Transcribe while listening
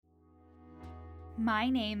My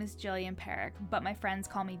name is Jillian Perrick, but my friends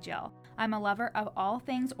call me Jill. I'm a lover of all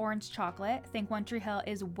things orange chocolate. Think One Tree Hill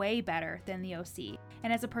is way better than the OC.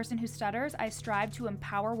 And as a person who stutters, I strive to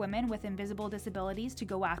empower women with invisible disabilities to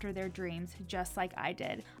go after their dreams, just like I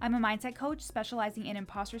did. I'm a mindset coach specializing in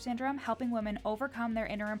imposter syndrome, helping women overcome their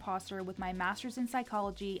inner imposter with my master's in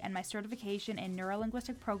psychology and my certification in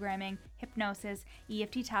neurolinguistic programming, hypnosis,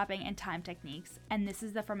 EFT tapping, and time techniques. And this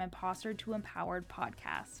is the From Imposter to Empowered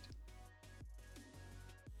podcast.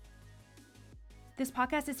 This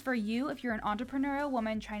podcast is for you if you're an entrepreneurial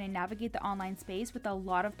woman trying to navigate the online space with a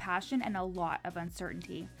lot of passion and a lot of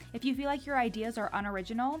uncertainty. If you feel like your ideas are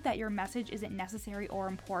unoriginal, that your message isn't necessary or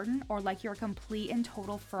important, or like you're a complete and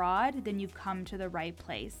total fraud, then you've come to the right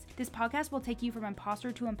place. This podcast will take you from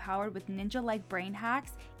imposter to empowered with ninja-like brain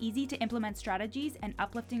hacks, easy to implement strategies, and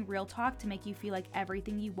uplifting real talk to make you feel like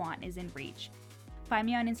everything you want is in reach. Find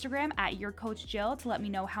me on Instagram at YourCoachJill to let me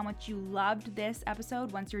know how much you loved this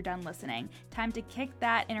episode once you're done listening. Time to kick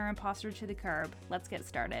that inner imposter to the curb. Let's get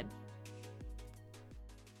started.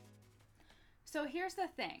 So here's the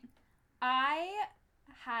thing. I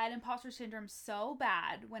had imposter syndrome so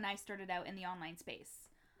bad when I started out in the online space.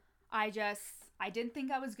 I didn't think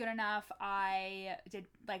I was good enough. I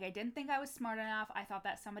didn't think I was smart enough. I thought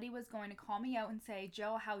that somebody was going to call me out and say,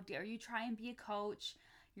 Jill, how dare you try and be a coach?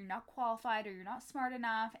 You're not qualified or you're not smart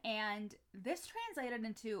enough. And this translated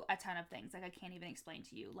into a ton of things like I can't even explain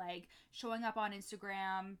to you, like showing up on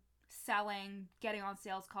Instagram, selling, getting on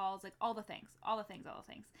sales calls, like all the things.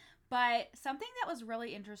 But something that was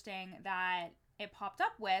really interesting that it popped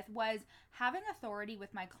up with was having authority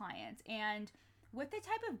with my clients. And with the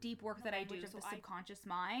type of deep work that I do, so the subconscious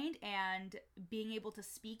mind, and being able to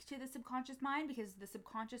speak to the subconscious mind, because the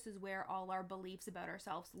subconscious is where all our beliefs about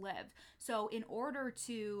ourselves live. So in order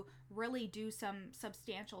to really do some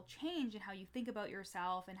substantial change in how you think about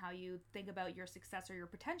yourself and how you think about your success or your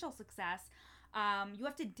potential success, you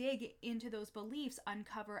have to dig into those beliefs,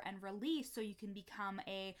 uncover and release so you can become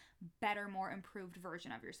a better, more improved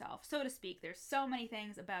version of yourself, so to speak. There's so many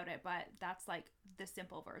things about it, but that's like the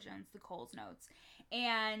simple versions, the Coles Notes.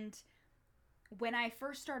 And when I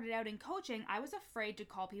first started out in coaching, I was afraid to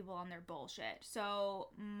call people on their bullshit. So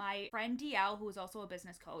my friend DL, who is also a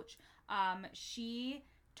business coach, she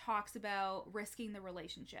talks about risking the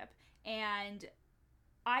relationship. And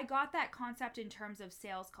I got that concept in terms of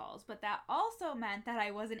sales calls, but that also meant that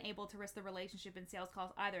I wasn't able to risk the relationship in sales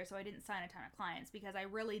calls either. So I didn't sign a ton of clients because I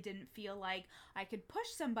really didn't feel like I could push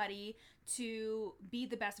somebody to be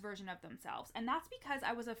the best version of themselves. And that's because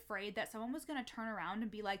I was afraid that someone was going to turn around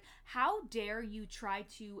and be like, how dare you try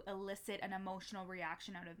to elicit an emotional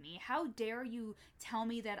reaction out of me? How dare you tell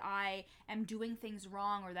me that I am doing things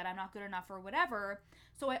wrong or that I'm not good enough or whatever?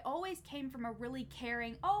 So I always came from a really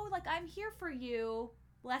caring, oh, like I'm here for you.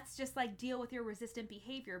 Let's just like deal with your resistant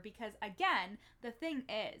behavior. Because again, the thing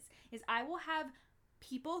is I will have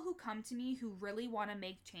people who come to me who really want to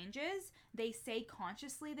make changes. They say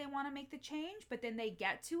consciously they want to make the change, but then they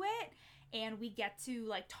get to it and we get to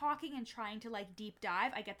like talking and trying to like deep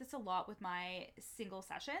dive. I get this a lot with my single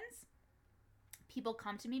sessions. People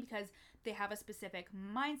come to me because they have a specific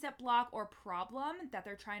mindset block or problem that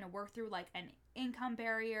they're trying to work through, like an income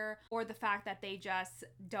barrier or the fact that they just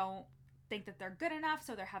don't think that they're good enough,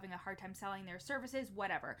 so they're having a hard time selling their services,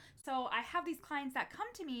 whatever. So I have these clients that come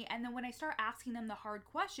to me, and then when I start asking them the hard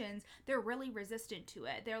questions, they're really resistant to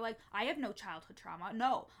it. They're like, I have no childhood trauma.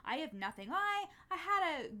 No, I have nothing. I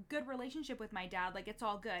had a good relationship with my dad. Like, it's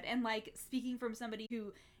all good. And like, speaking from somebody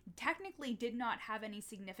who technically did not have any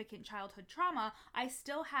significant childhood trauma, I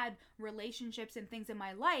still had relationships and things in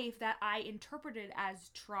my life that I interpreted as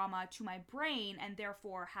trauma to my brain and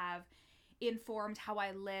therefore have informed how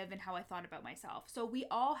I live and how I thought about myself. So we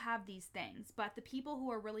all have these things, but the people who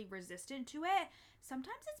are really resistant to it,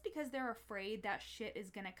 sometimes it's because they're afraid that shit is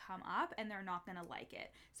gonna come up and they're not gonna like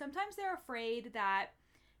it. Sometimes they're afraid that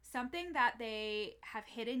something that they have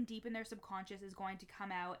hidden deep in their subconscious is going to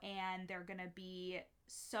come out and they're gonna be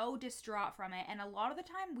so distraught from it. And a lot of the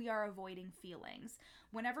time we are avoiding feelings.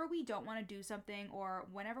 Whenever we don't want to do something or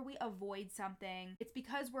whenever we avoid something, it's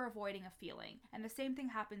because we're avoiding a feeling. And the same thing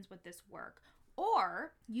happens with this work.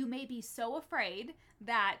 Or you may be so afraid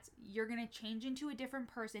that you're going to change into a different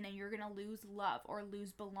person and you're going to lose love or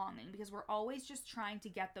lose belonging, because we're always just trying to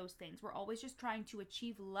get those things. We're always just trying to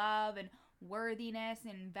achieve love and worthiness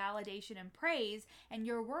and validation and praise, and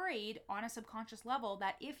you're worried on a subconscious level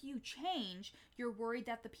that if you change, you're worried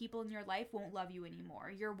that the people in your life won't love you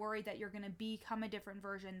anymore. You're worried that you're going to become a different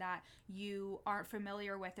version that you aren't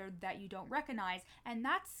familiar with or that you don't recognize, and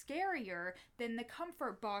that's scarier than the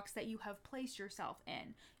comfort box that you have placed yourself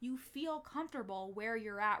in. You feel comfortable where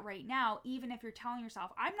you're at right now, even if you're telling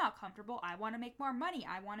yourself, I'm not comfortable, I want to make more money,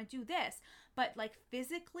 I want to do this. But like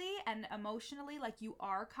physically and emotionally, like you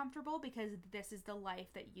are comfortable because this is the life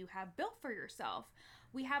that you have built for yourself.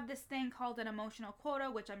 We have this thing called an emotional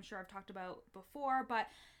quota, which I'm sure I've talked about before, but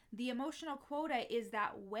the emotional quota is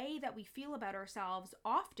that way that we feel about ourselves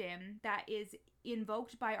often that is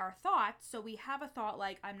invoked by our thoughts. So we have a thought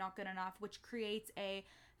like, I'm not good enough, which creates a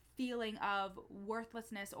feeling of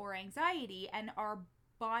worthlessness or anxiety, and our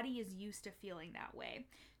body is used to feeling that way.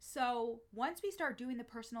 So once we start doing the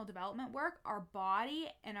personal development work, our body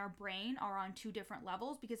and our brain are on two different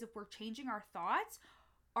levels, because if we're changing our thoughts,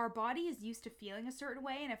 our body is used to feeling a certain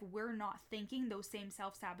way, and if we're not thinking those same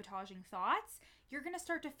self-sabotaging thoughts, you're going to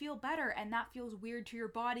start to feel better, and that feels weird to your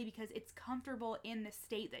body because it's comfortable in the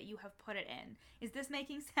state that you have put it in. Is this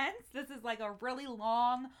making sense? This is like a really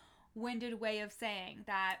long-winded way of saying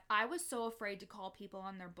that I was so afraid to call people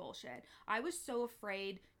on their bullshit. I was so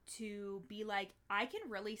afraid to be like, I can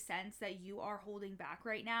really sense that you are holding back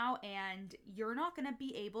right now, and you're not gonna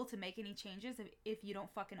be able to make any changes if you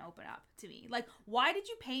don't fucking open up to me. Like, why did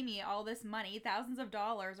you pay me all this money, thousands of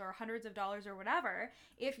dollars or hundreds of dollars or whatever,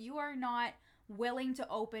 if you are not willing to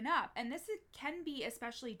open up? And this can be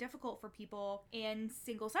especially difficult for people in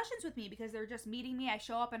single sessions with me, because they're just meeting me. I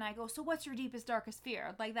show up and I go, so what's your deepest, darkest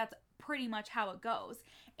fear? Like, that's pretty much how it goes.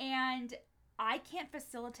 And I can't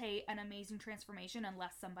facilitate an amazing transformation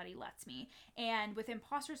unless somebody lets me. And with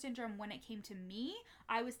imposter syndrome, when it came to me,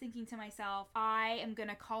 I was thinking to myself, I am going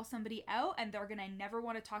to call somebody out and they're going to never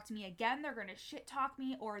want to talk to me again. They're going to shit talk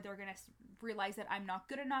me, or they're going to realize that I'm not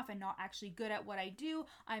good enough and not actually good at what I do.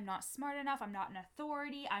 I'm not smart enough. I'm not an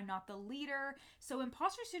authority. I'm not the leader. So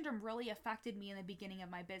imposter syndrome really affected me in the beginning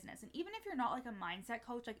of my business. And even if you're not like a mindset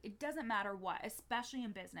coach, like it doesn't matter what, especially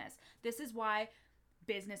in business. This is why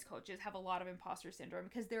business coaches have a lot of imposter syndrome,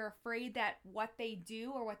 because they're afraid that what they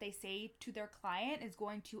do or what they say to their client is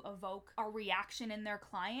going to evoke a reaction in their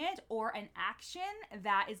client, or an action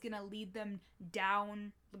that is going to lead them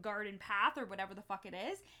down the garden path or whatever the fuck it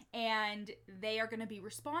is, and they are going to be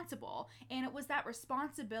responsible. And it was that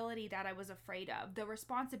responsibility that I was afraid of, the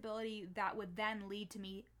responsibility that would then lead to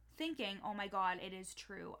me thinking, oh my God, it is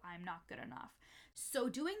true, I'm not good enough. So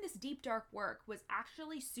doing this deep, dark work was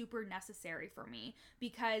actually super necessary for me,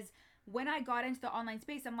 because when I got into the online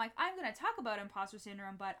space, I'm like, I'm going to talk about imposter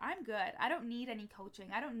syndrome, but I'm good. I don't need any coaching.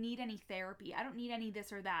 I don't need any therapy. I don't need any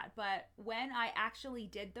this or that. But when I actually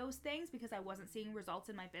did those things, because I wasn't seeing results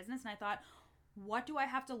in my business, and I thought, what do I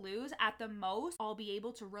have to lose? At the most, I'll be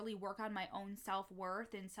able to really work on my own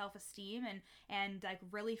self-worth and self-esteem and like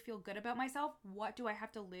really feel good about myself. What do I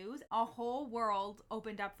have to lose? A whole world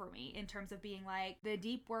opened up for me in terms of being like, the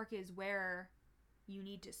deep work is where you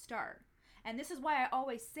need to start. And this is why I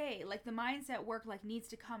always say, like, the mindset work like needs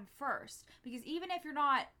to come first, because even if you're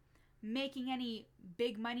not making any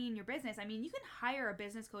big money in your business, I mean, you can hire a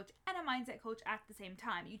business coach and a mindset coach at the same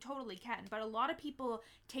time. You totally can. But a lot of people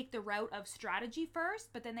take the route of strategy first,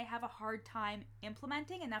 but then they have a hard time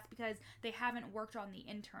implementing, and that's because they haven't worked on the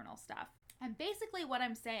internal stuff. And basically what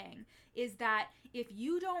I'm saying is that if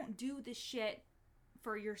you don't do the shit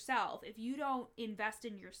for yourself, if you don't invest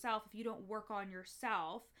in yourself, if you don't work on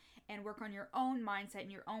yourself and work on your own mindset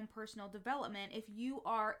and your own personal development, if you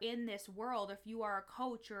are in this world, if you are a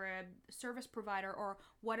coach or a service provider or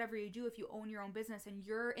whatever you do, if you own your own business and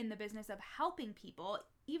you're in the business of helping people,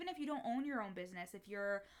 even if you don't own your own business, if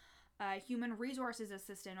you're a human resources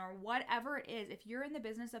assistant or whatever it is, if you're in the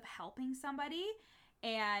business of helping somebody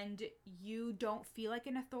and you don't feel like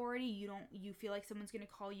an authority, you feel like someone's going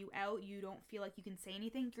to call you out, you don't feel like you can say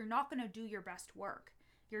anything, you're not going to do your best work.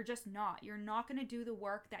 You're just not. You're not going to do the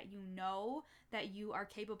work that you know that you are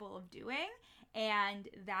capable of doing, and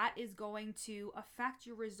that is going to affect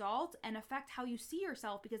your results and affect how you see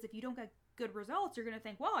yourself, because if you don't get good results, you're going to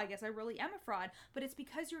think, well, I guess I really am a fraud. But it's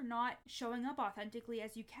because you're not showing up authentically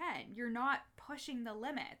as you can. You're not pushing the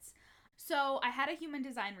limits. So I had a human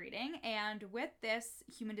design reading, and with this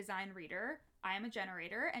human design reader, I am a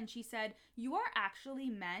generator, and she said, you are actually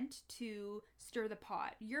meant to stir the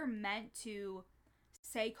pot. You're meant to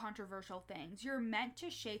say controversial things. You're meant to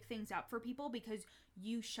shake things up for people because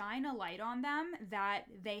you shine a light on them that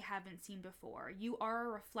they haven't seen before. You are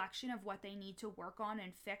a reflection of what they need to work on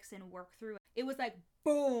and fix and work through. It was like,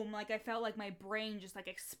 boom, like I felt like my brain just like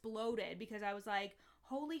exploded, because I was like,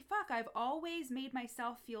 holy fuck, I've always made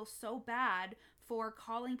myself feel so bad for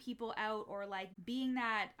calling people out or like being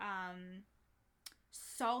that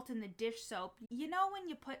salt in the dish soap. You know when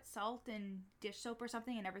you put salt in dish soap or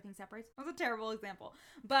something and everything separates? That was a terrible example.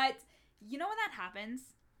 But you know when that happens,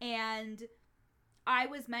 and I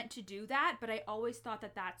was meant to do that, but I always thought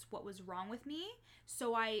that that's what was wrong with me.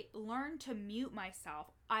 So I learned to mute myself.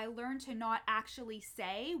 I learned to not actually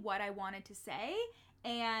say what I wanted to say.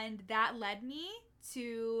 And that led me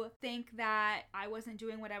to think that I wasn't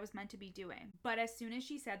doing what I was meant to be doing. But as soon as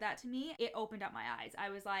she said that to me, it opened up my eyes.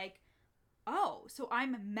 I was like, oh, so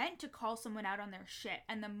I'm meant to call someone out on their shit.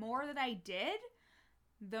 And the more that I did,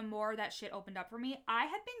 the more that shit opened up for me. I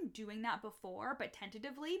had been doing that before, but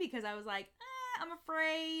tentatively, because I was like, I'm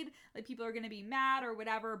afraid like people are going to be mad or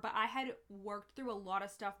whatever. But I had worked through a lot of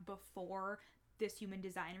stuff before this human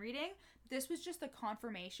design reading. This was just the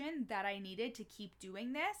confirmation that I needed to keep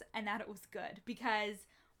doing this and that it was good, because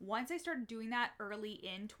once I started doing that early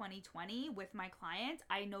in 2020 with my clients,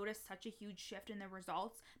 I noticed such a huge shift in the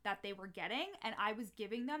results that they were getting, and I was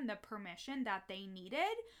giving them the permission that they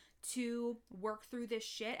needed to work through this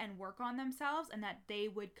shit and work on themselves, and that they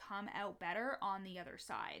would come out better on the other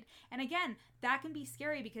side. And again, that can be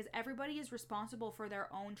scary because everybody is responsible for their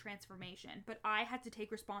own transformation, but I had to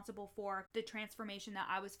take responsible for the transformation that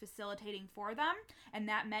I was facilitating for them, and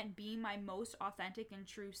that meant being my most authentic and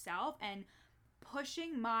true self and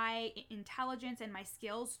pushing my intelligence and my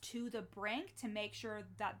skills to the brink to make sure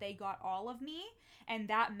that they got all of me. And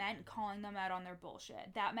that meant calling them out on their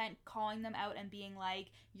bullshit. That meant calling them out and being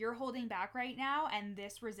like, you're holding back right now, and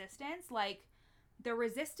this resistance, like, the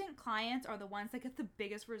resistant clients are the ones that get the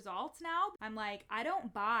biggest results now. I'm like, I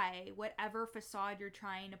don't buy whatever facade you're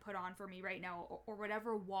trying to put on for me right now, or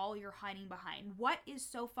whatever wall you're hiding behind. What is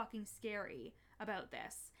so fucking scary about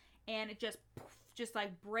this? And it just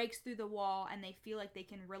like breaks through the wall, and they feel like they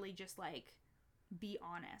can really just like be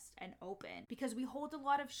honest and open, because we hold a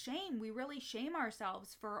lot of shame. We really shame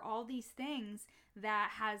ourselves for all these things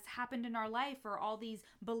that has happened in our life, or all these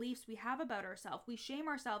beliefs we have about ourselves. We shame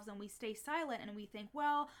ourselves and we stay silent, and we think,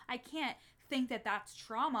 well, I can't think that that's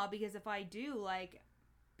trauma, because if I do, like,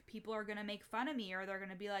 people are gonna make fun of me, or they're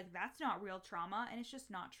gonna be like, that's not real trauma. And it's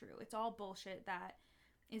just not true. It's all bullshit that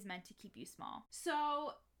is meant to keep you small.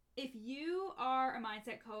 So if you are a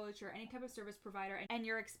mindset coach or any type of service provider and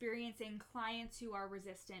you're experiencing clients who are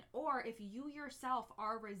resistant, or if you yourself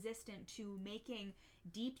are resistant to making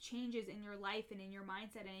deep changes in your life and in your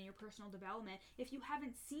mindset and in your personal development, if you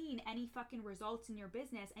haven't seen any fucking results in your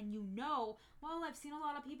business, and you know, well, I've seen a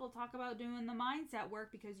lot of people talk about doing the mindset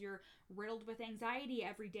work because you're riddled with anxiety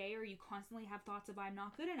every day, or you constantly have thoughts of I'm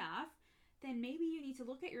not good enough, then maybe you need to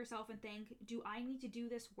look at yourself and think, do I need to do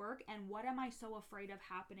this work? And what am I so afraid of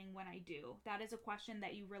happening when I do? That is a question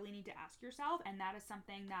that you really need to ask yourself. And that is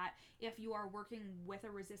something that if you are working with a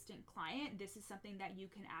resistant client, this is something that you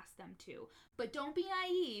can ask them too. But don't be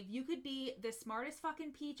naive. You could be the smartest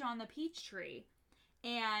fucking peach on the peach tree.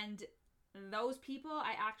 And those people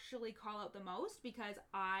I actually call out the most, because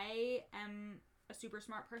I am a super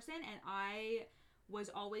smart person, and I was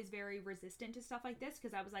always very resistant to stuff like this,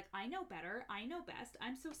 because I was like, I know better, I know best,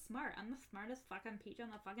 I'm so smart, I'm the smartest fucking peach on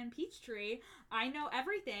the fucking peach tree, I know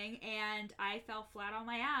everything. And I fell flat on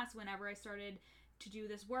my ass whenever I started to do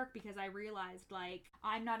this work, because I realized, like,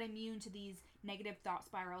 I'm not immune to these negative thought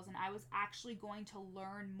spirals, and I was actually going to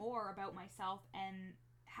learn more about myself and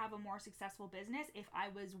have a more successful business if I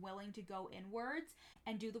was willing to go inwards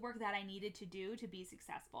and do the work that I needed to do to be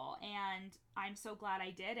successful. And I'm so glad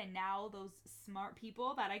I did. And now those smart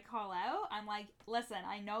people that I call out, I'm like, listen,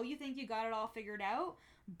 I know you think you got it all figured out,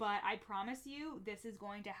 but I promise you this is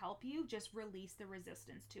going to help you. Just release the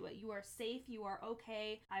resistance to it. You are safe. You are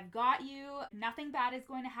okay. I've got you. Nothing bad is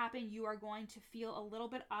going to happen. You are going to feel a little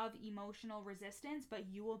bit of emotional resistance, but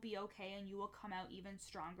you will be okay, and you will come out even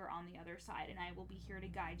stronger on the other side. And I will be here to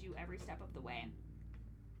guide you every step of the way.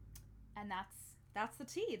 And that's the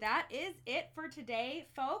tea. That is it for today,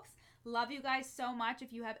 folks. Love you guys so much.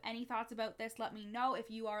 If you have any thoughts about this, let me know. If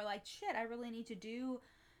you are like, shit, I really need to do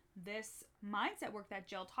this mindset work that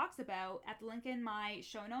Jill talks about, at the link in my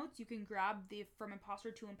show notes, you can grab the From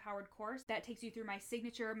Imposter to Empowered course that takes you through my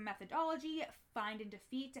signature methodology, Find and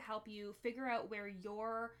Defeat, to help you figure out where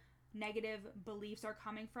your negative beliefs are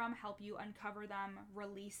coming from, help you uncover them,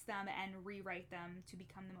 release them, and rewrite them to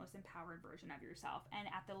become the most empowered version of yourself. And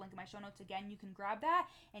at the link in my show notes, again, you can grab that,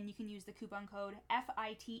 and you can use the coupon code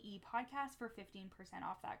FITE podcast for 15%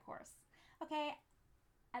 off that course. Okay,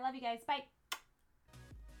 I love you guys. Bye.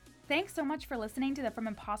 Thanks so much for listening to the From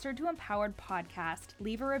Imposter to Empowered podcast.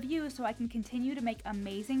 Leave a review so I can continue to make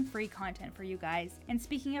amazing free content for you guys. And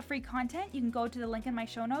speaking of free content, you can go to the link in my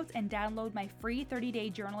show notes and download my free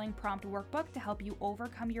 30-day journaling prompt workbook to help you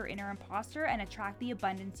overcome your inner imposter and attract the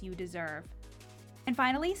abundance you deserve. And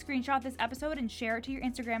finally, screenshot this episode and share it to your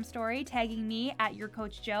Instagram story, tagging me at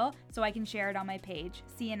YourCoachJill so I can share it on my page.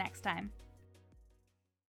 See you next time.